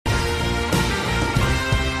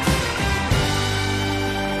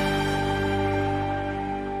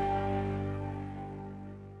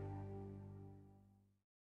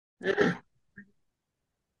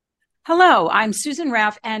Hello, I'm Susan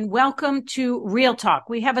Raff, and welcome to Real Talk.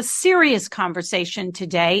 We have a serious conversation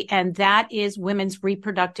today, and that is women's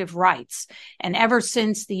reproductive rights. And ever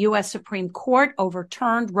since the U.S. Supreme Court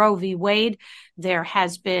overturned Roe v. Wade, there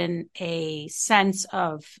has been a sense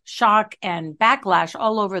of shock and backlash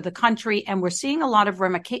all over the country, and we're seeing a lot of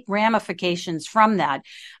ramifications from that.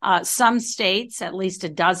 Some states, at least a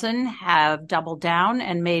dozen, have doubled down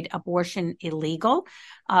and made abortion illegal.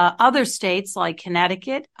 Other states like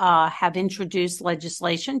Connecticut have introduced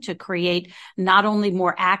legislation to create not only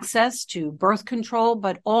more access to birth control,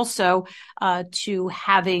 but also to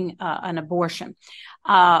having an abortion.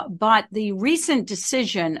 But the recent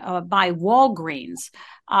decision by Walgreens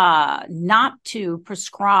not to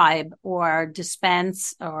prescribe or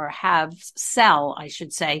dispense or sell, I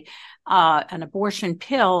should say, an abortion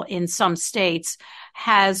pill in some states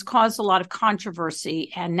has caused a lot of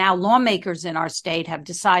controversy. And now lawmakers in our state have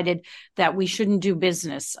decided that we shouldn't do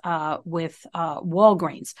business with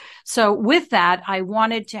Walgreens. So with that, I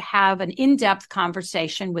wanted to have an in-depth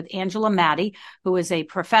conversation with Angela Mattie, who is a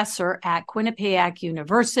professor at Quinnipiac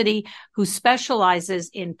University, who specializes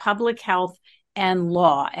in public health and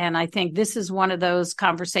law. And I think this is one of those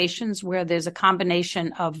conversations where there's a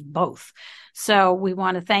combination of both. So we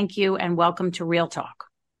want to thank you and welcome to Real Talk.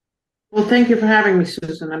 Well, thank you for having me,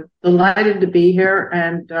 Susan. I'm delighted to be here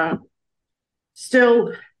and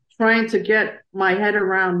still trying to get my head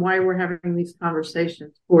around why we're having these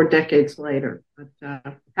conversations 4 decades later.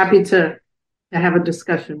 But happy to have a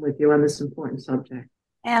discussion with you on this important subject.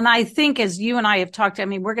 And I think as you and I have talked,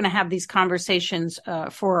 we're going to have these conversations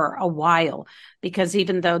for a while, because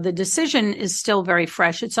even though the decision is still very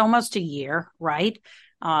fresh, it's almost a year, right?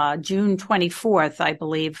 June 24th, I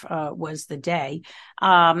believe, was the day.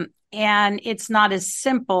 And it's not a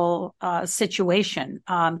simple situation.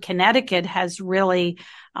 Connecticut has really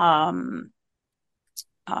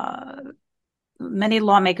many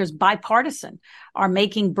lawmakers, bipartisan, are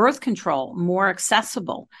making birth control more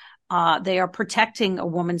accessible. They are protecting a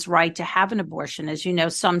woman's right to have an abortion. As you know,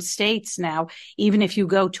 some states now, even if you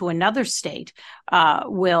go to another state,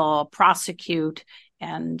 will prosecute.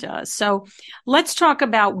 And so let's talk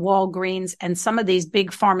about Walgreens and some of these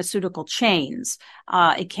big pharmaceutical chains.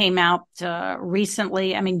 It came out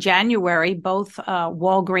recently. January, both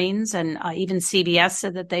Walgreens and even CVS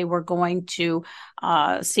said that they were going to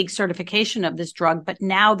seek certification of this drug, but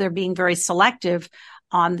now they're being very selective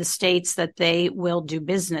on the states that they will do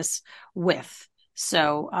business with.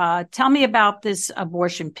 So tell me about this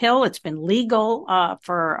abortion pill. It's been legal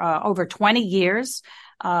for over 20 years.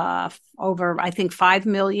 Over, I think, 5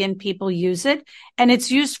 million people use it, and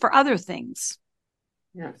it's used for other things.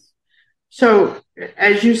 Yes. So,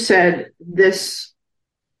 as you said, this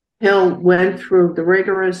pill went through the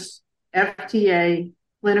rigorous FDA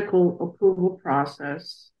clinical approval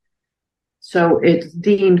process. So it's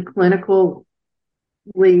deemed clinically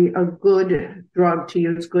a good drug to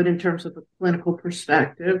use, good in terms of a clinical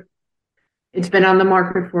perspective. It's been on the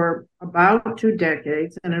market for about 2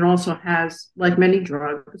 decades, and it also has, like many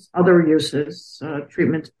drugs, other uses,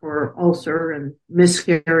 treatments for ulcer and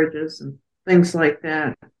miscarriages and things like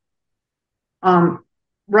that.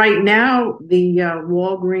 Right now, the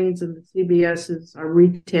Walgreens and the CVS's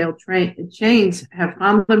retail chains have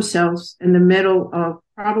found themselves in the middle of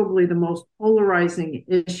probably the most polarizing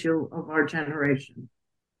issue of our generation.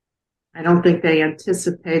 I don't think they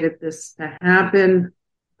anticipated this to happen,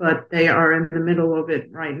 but they are in the middle of it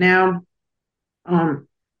right now.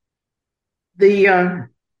 The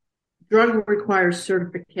drug requires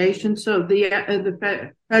certification. So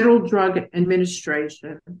the Federal Drug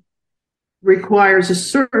Administration requires a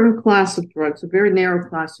certain class of drugs, a very narrow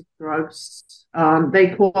class of drugs.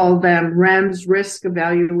 They call them REMS, risk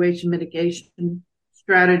evaluation mitigation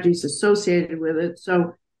strategies associated with it.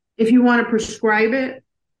 So if you want to prescribe it,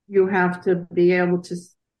 you have to be able to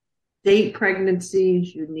date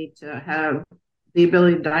pregnancies. You need to have the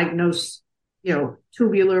ability to diagnose,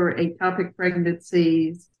 tubular atopic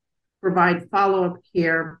pregnancies, provide follow-up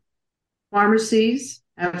care. Pharmacies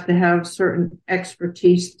have to have certain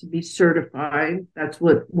expertise to be certified. That's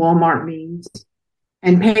what Walmart means.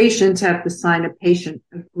 And patients have to sign a patient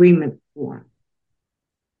agreement form.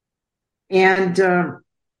 And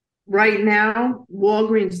right now,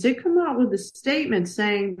 Walgreens did come out with a statement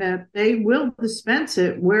saying that they will dispense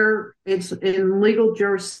it where it's in legal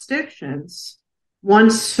jurisdictions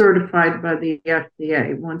once certified by the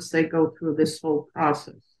FDA, once they go through this whole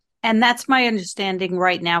process. And that's my understanding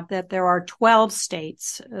right now, that there are 12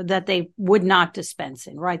 states that they would not dispense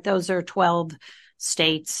in, right? Those are 12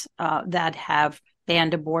 states that have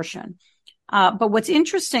banned abortion. But what's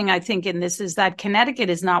interesting, I think, in this is that Connecticut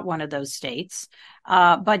is not one of those states.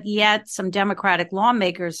 But yet some Democratic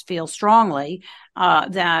lawmakers feel strongly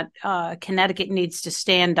that Connecticut needs to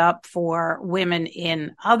stand up for women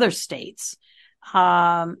in other states.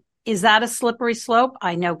 Is that a slippery slope?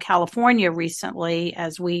 I know California recently,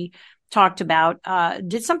 as we talked about,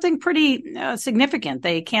 did something pretty significant.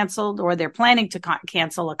 They canceled, or they're planning to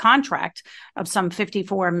cancel a contract of some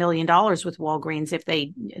 $54 million with Walgreens if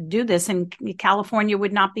they do this. And California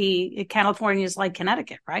would not be, California is like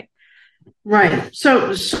Connecticut, right? Right.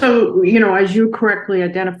 So, as you correctly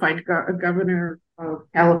identified, Governor of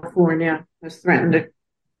California has threatened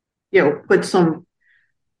to, put some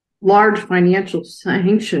large financial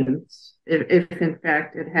sanctions if in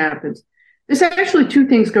fact it happens. There's actually two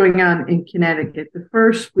things going on in Connecticut. The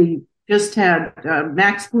first, we just had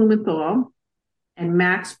Max Blumenthal and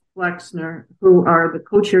Max Flexner, who are the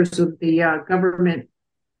co-chairs of the Government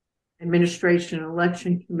Administration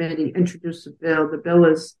Election Committee, introduce a bill. The bill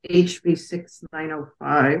is HB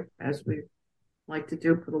 6905, as we like to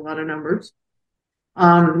do, put a lot of numbers.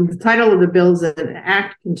 The title of the bill is an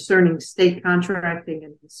act concerning state contracting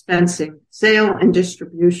and dispensing, sale and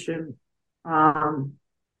distribution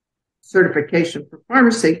certification for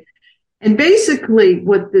pharmacy. And basically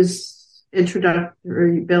what this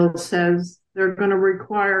introductory bill says, they're going to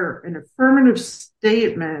require an affirmative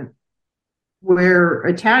statement where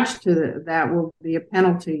attached to that will be a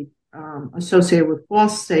penalty associated with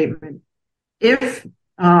false statement if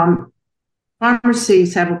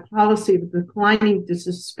pharmacies have a policy of declining to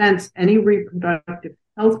dispense any reproductive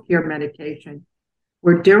health care medication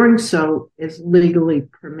where doing so is legally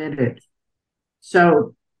permitted.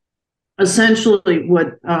 So essentially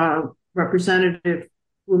what Representative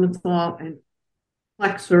Blumenthal and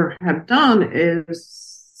Flexer have done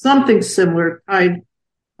is something similar, tied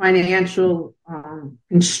financial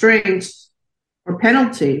constraints or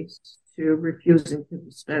penalties to refusing to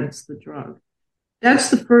dispense the drug. That's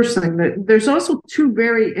the first thing. There's also two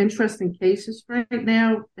very interesting cases right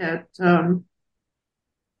now that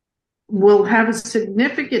will have a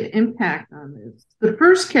significant impact on this. The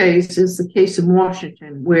first case is the case in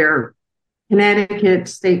Washington, where Connecticut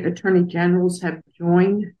state attorney generals have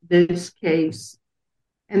joined this case.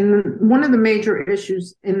 And one of the major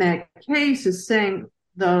issues in that case is saying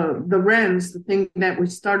the REMS, the thing that we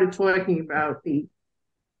started talking about,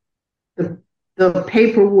 the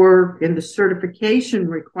paperwork and the certification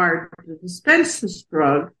required to dispense this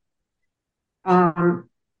drug,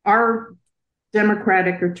 our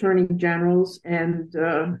Democratic attorney generals and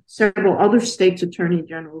several other states' attorney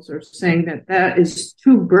generals are saying that that is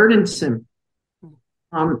too burdensome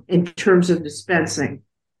in terms of dispensing.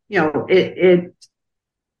 It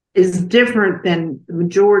is different than the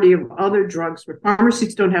majority of other drugs where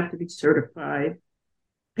pharmacies don't have to be certified,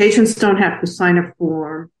 patients don't have to sign a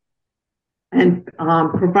form, and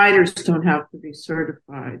providers don't have to be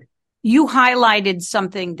certified. You highlighted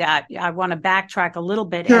something that I want to backtrack a little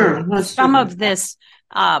bit. Sure. Some of this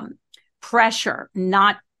pressure,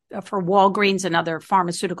 not for Walgreens and other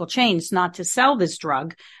pharmaceutical chains not to sell this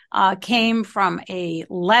drug, came from a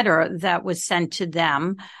letter that was sent to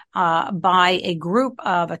them by a group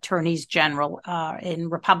of attorneys general in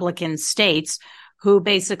Republican states who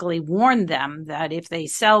basically warned them that if they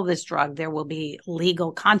sell this drug, there will be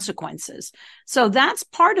legal consequences. So that's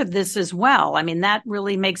part of this as well. I mean, that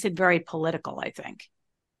really makes it very political, I think.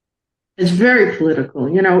 It's very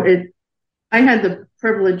political. I had the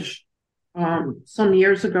privilege some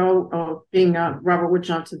years ago of being a Robert Wood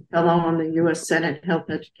Johnson Fellow on the U.S. Senate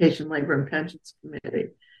Health, Education, Labor, and Pensions Committee.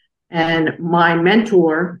 And my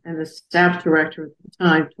mentor and the staff director at the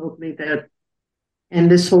time told me that, and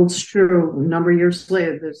this holds true a number of years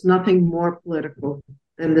later, there's nothing more political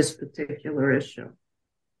than this particular issue.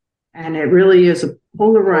 And it really is a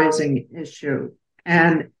polarizing issue.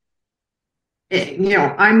 And,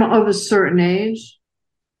 I'm of a certain age.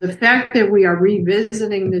 The fact that we are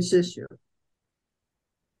revisiting this issue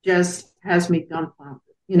just has me dumbfounded.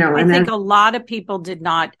 I think a lot of people did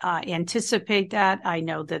not anticipate that. I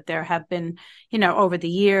know that there have been, over the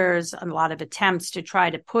years, a lot of attempts to try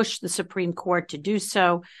to push the Supreme Court to do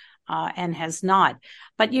so, and has not.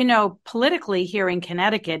 But, politically here in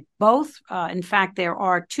Connecticut, both, in fact, there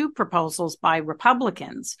are two proposals by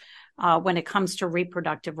Republicans when it comes to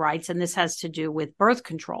reproductive rights, and this has to do with birth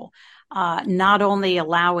control, not only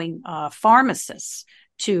allowing pharmacists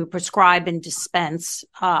to prescribe and dispense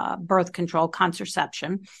birth control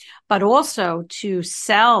contraception, but also to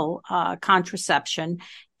sell contraception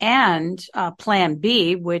and Plan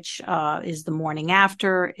B, which is the morning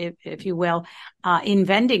after, if you will, in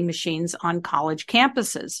vending machines on college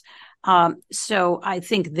campuses. So I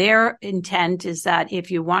think their intent is that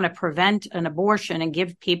if you want to prevent an abortion and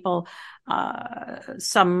give people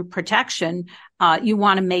some protection, you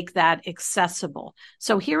want to make that accessible.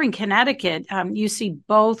 So here in Connecticut, you see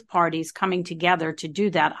both parties coming together to do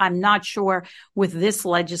that. I'm not sure with this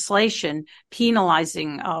legislation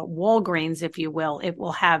penalizing Walgreens, if you will, it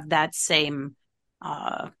will have that same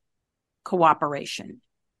cooperation.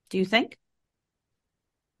 Do you think?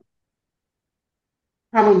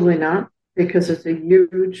 Probably not, because it's a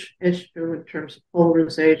huge issue in terms of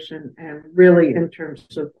polarization and really in terms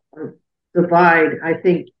of divide. I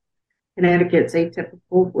think Connecticut's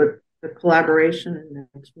atypical with the collaboration, and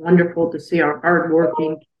it's wonderful to see our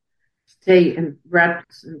hardworking state and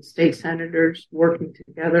reps and state senators working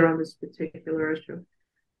together on this particular issue.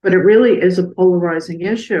 But it really is a polarizing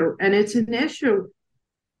issue, and it's an issue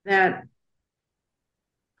that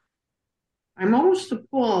I'm almost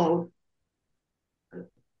appalled.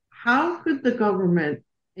 How could the government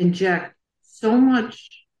inject so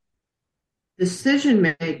much decision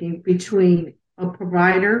making between a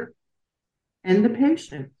provider and the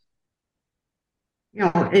patient? You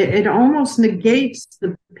know, it almost negates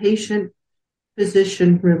the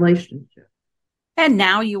patient-physician relationship. And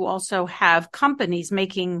now you also have companies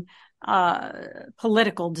making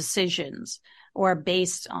political decisions or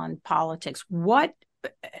based on politics. What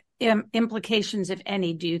implications, if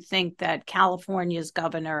any, do you think that California's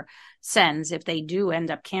governor sends if they do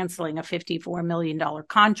end up canceling a $54 million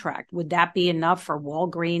contract? Would that be enough for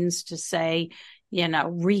Walgreens to say, you know,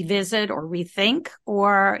 revisit or rethink,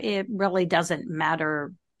 or it really doesn't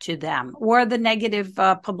matter to them, or the negative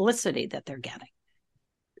publicity that they're getting?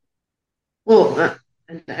 Well,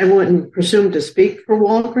 I wouldn't presume to speak for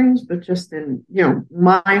Walgreens, but just in, you know,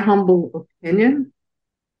 my humble opinion,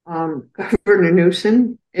 Governor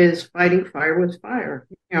Newsom is fighting fire with fire.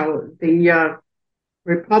 You know, the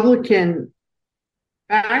Republican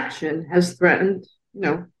faction has threatened, you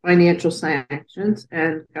know, financial sanctions,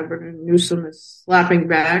 and Governor Newsom is slapping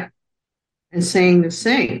back and saying the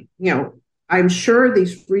same. You know, I'm sure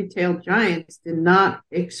these retail giants did not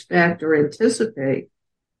expect or anticipate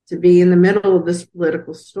to be in the middle of this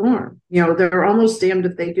political storm. You know, they're almost damned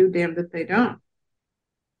if they do, damned if they don't.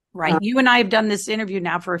 Right. You and I have done this interview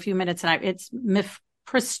now for a few minutes, and it's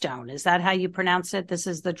Mifepristone. Is that how you pronounce it? This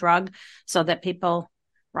is the drug, so that people,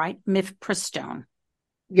 right? Mifepristone.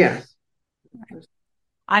 Yes. Right.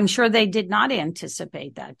 I'm sure they did not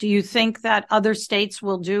anticipate that. Do you think that other states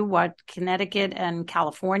will do what Connecticut and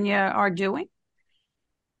California are doing?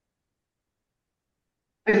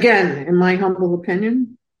 Again, in my humble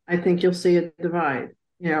opinion, I think you'll see a divide.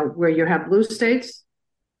 You know, where you have blue states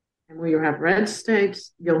and where you have red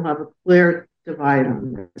states, you'll have a clear divide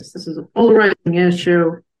on this. This is a polarizing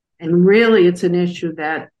issue, and really it's an issue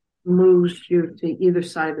that moves you to either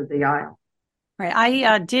side of the aisle. Right.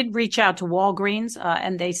 I did reach out to Walgreens,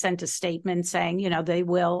 and they sent a statement saying, you know, they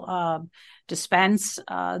will dispense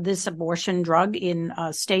this abortion drug in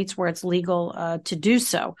states where it's legal to do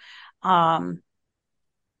so.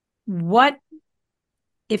 What,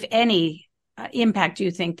 if any, impact do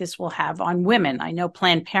you think this will have on women? I know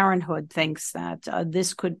Planned Parenthood thinks that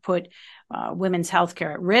this could put women's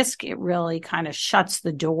healthcare at risk. It really kind of shuts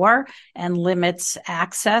the door and limits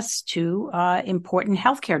access to important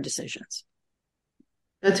healthcare decisions.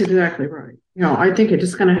 That's exactly right. You know, I think it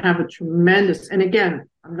is going to have a tremendous, and again,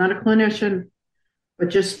 I'm not a clinician, but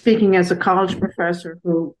just speaking as a college professor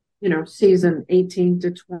who, you know, sees an 18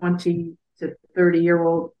 to 20 to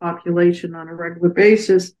 30-year-old population on a regular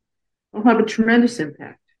basis, will have a tremendous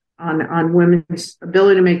impact on women's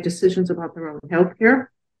ability to make decisions about their own health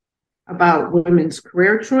care, about women's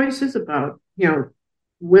career choices, about, you know,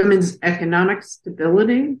 women's economic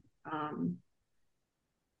stability.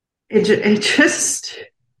 It just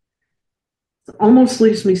almost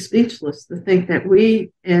leaves me speechless to think that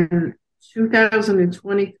we in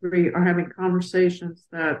 2023 are having conversations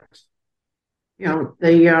that, you know,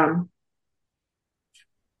 the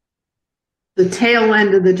tail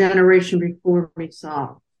end of the generation before me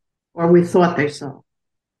saw, or we thought they saw.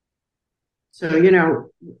 So, you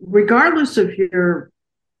know, regardless if you're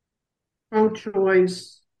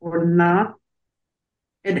pro-choice or not,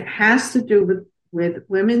 it has to do with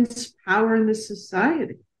women's power in the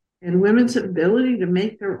society and women's ability to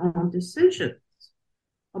make their own decisions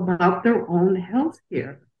about their own health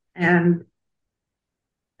care. And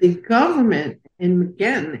the government, and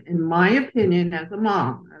again, in my opinion, as a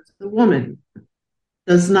mom, as a woman,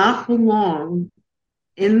 does not belong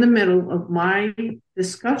in the middle of my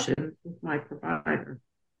discussion with my provider.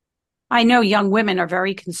 I know young women are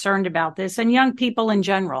very concerned about this, and young people in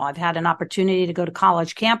general. I've had an opportunity to go to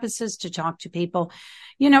college campuses to talk to people,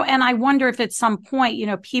 and I wonder if at some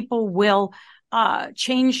point, people will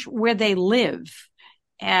change where they live.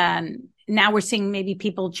 And now we're seeing maybe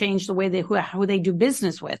people change the way who they do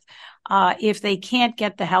business with if they can't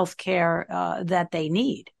get the health care that they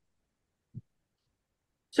need.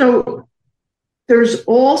 So there's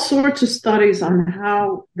all sorts of studies on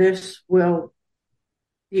how this will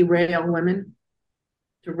derail women's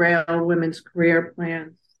career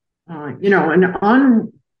plans. An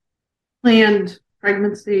unplanned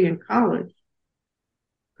pregnancy in college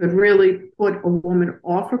could really put a woman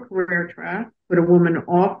off a career track, put a woman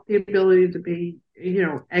off the ability to be,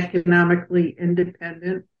 economically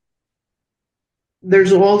independent.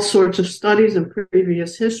 There's all sorts of studies in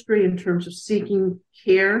previous history in terms of seeking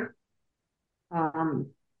care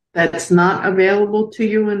that's not available to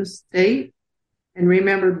you in the state. And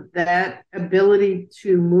remember that ability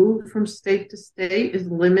to move from state to state is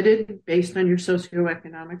limited based on your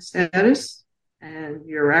socioeconomic status and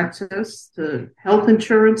your access to health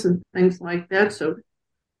insurance and things like that. So,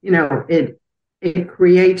 it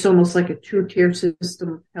creates almost like a two-tier system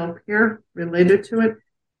of healthcare related to it.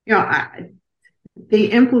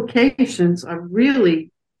 The implications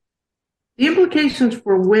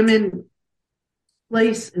for women's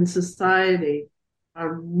place in society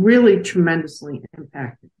are really tremendously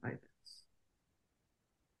impacted by this.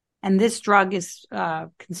 And this drug is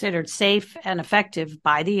considered safe and effective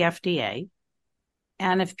by the FDA.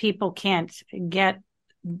 And if people can't get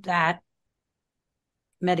that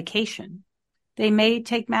medication, they may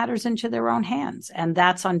take matters into their own hands. And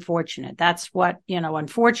that's unfortunate. That's what,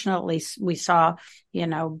 unfortunately we saw,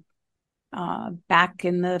 back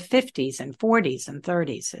in the 50s and 40s and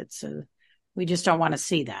 30s. We just don't want to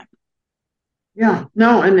see that. Yeah,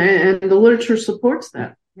 no, and the literature supports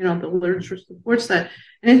that. The literature supports that.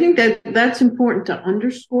 And I think that's important to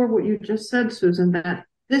underscore what you just said, Susan, that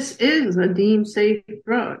this is a deemed safe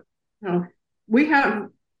drug. We have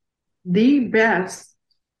the best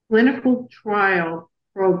clinical trial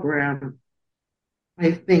program,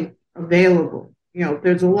 I think, available.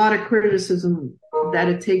 There's a lot of criticism that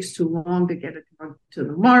it takes too long to get a drug to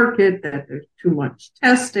the market, that there's too much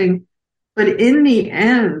testing. But in the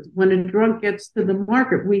end, when a drug gets to the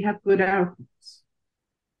market, we have good outcomes.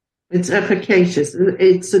 It's efficacious.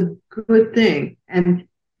 It's a good thing. And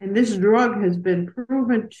this drug has been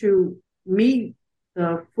proven to meet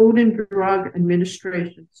the Food and Drug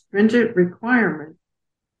Administration's stringent requirement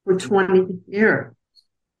for 20 years.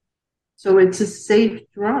 So it's a safe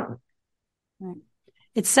drug. Right.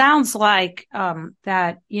 It sounds like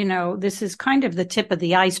that, this is kind of the tip of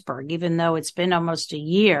the iceberg, even though it's been almost a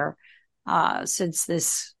year since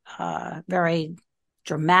this very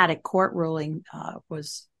dramatic court ruling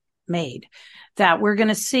was made, that we're going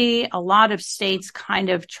to see a lot of states kind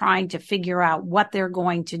of trying to figure out what they're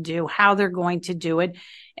going to do, how they're going to do it.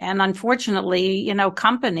 And unfortunately,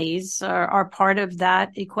 companies are part of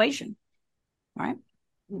that equation, right?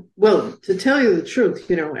 Well, to tell you the truth,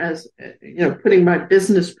 as putting my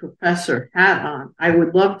business professor hat on, I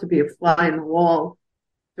would love to be a fly in the wall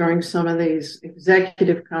during some of these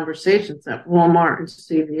executive conversations at Walmart and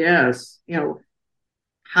CVS.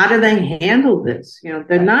 How do they handle this?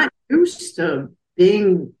 They're not used to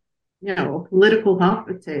being, a political hot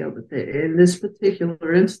potato. But in this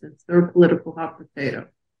particular instance, they're a political hot potato.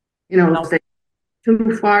 If they go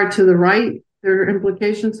too far to the right, there are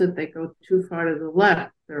implications. If they go too far to the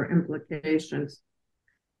left, there are implications.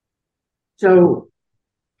 So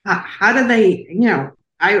how do they,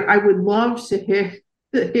 I would love to hear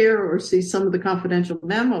or see some of the confidential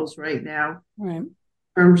memos right now. Right.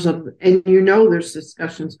 In terms of, and there's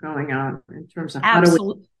discussions going on in terms of how do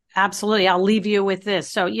we. Absolutely. I'll leave you with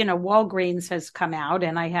this. So, Walgreens has come out,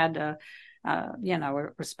 and I had a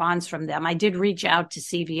response from them. I did reach out to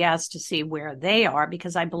CVS to see where they are,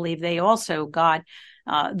 because I believe they also got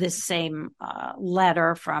this same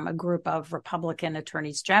letter from a group of Republican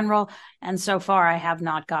attorneys general. And so far, I have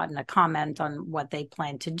not gotten a comment on what they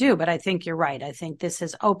plan to do. But I think you're right. I think this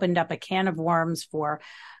has opened up a can of worms for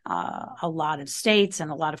a lot of states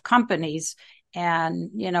and a lot of companies.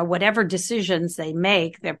 And, whatever decisions they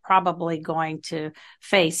make, they're probably going to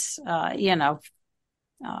face,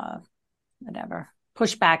 whatever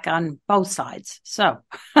pushback on both sides. So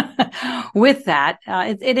with that,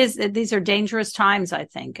 these are dangerous times, I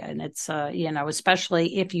think. And it's,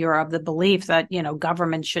 especially if you're of the belief that,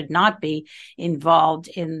 government should not be involved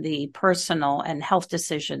in the personal and health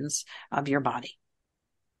decisions of your body.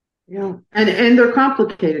 Yeah. And they're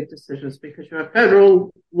complicated decisions because you have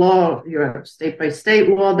federal law, you have state by state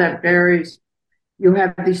law that varies. You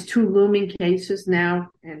have these two looming cases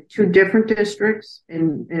now in two different districts,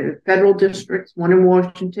 in federal districts, one in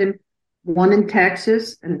Washington, one in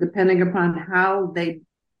Texas, and depending upon how they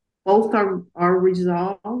both are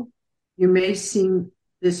resolved, you may see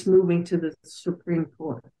this moving to the Supreme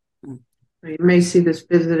Court. So you may see this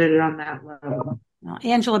visited on that level. Well,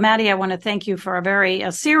 Angela Mattie, I want to thank you for a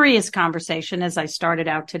very serious conversation as I started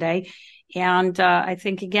out today. And I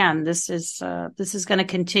think, again, this is going to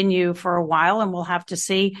continue for a while, and we'll have to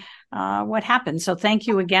see what happens. So thank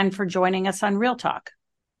you again for joining us on Real Talk.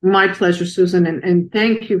 My pleasure, Susan. And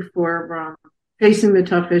thank you for facing the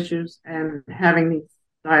tough issues and having these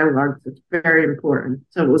dialogues. It's very important.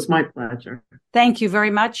 So it was my pleasure. Thank you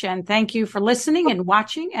very much. And thank you for listening and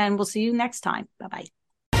watching. And we'll see you next time. Bye-bye.